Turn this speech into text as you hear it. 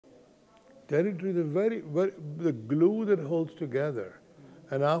Territory is the glue that holds together.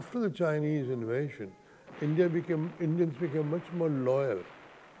 And after the Chinese invasion, Indians became much more loyal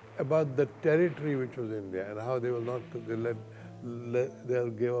about the territory which was India and how they will not, they'll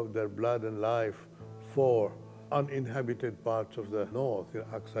give up their blood and life for uninhabited parts of the north,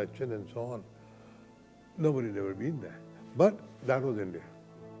 Aksai Chin and so on. Nobody had ever been there. But that was India.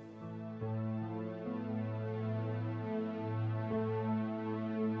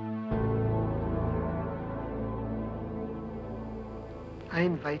 I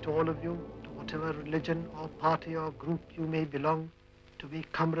invite all of you, to whatever religion or party or group you may belong, to be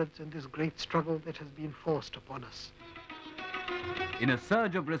comrades in this great struggle that has been forced upon us. In a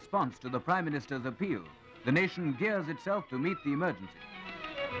surge of response to the Prime Minister's appeal, the nation gears itself to meet the emergency.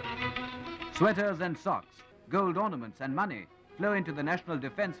 Sweaters and socks, gold ornaments and money flow into the National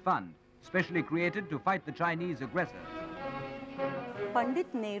Defence Fund, specially created to fight the Chinese aggressors.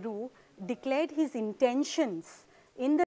 Pandit Nehru declared his intentions in the